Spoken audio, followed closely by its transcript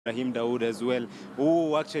Rahim Dawood as well,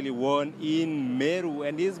 who actually won in Meru,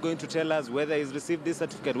 and he's going to tell us whether he's received this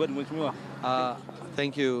certificate.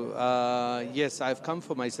 Thank you. Yes, I've come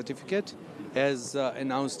for my certificate, as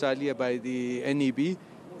announced earlier by the NEB,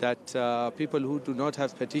 that people who do not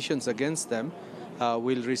have petitions against them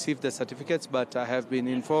will receive the certificates, but I have been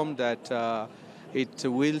informed that it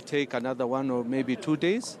will take another 1 or maybe 2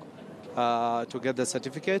 days to get the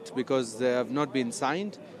certificate because they have not been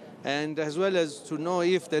signed, and as well as to know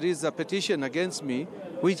if there is a petition against me,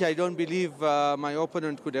 which I don't believe my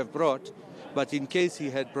opponent could have brought, but in case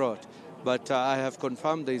he had brought. But I have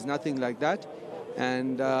confirmed there is nothing like that,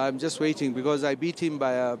 and I'm just waiting because I beat him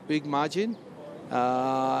by a big margin,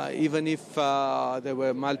 even if there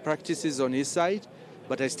were malpractices on his side,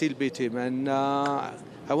 but I still beat him. And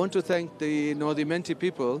I want to thank the Imenti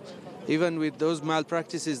people. Even with those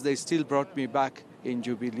malpractices, they still brought me back in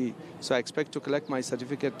Jubilee. So I expect to collect my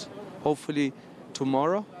certificate hopefully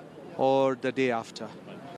tomorrow or the day after.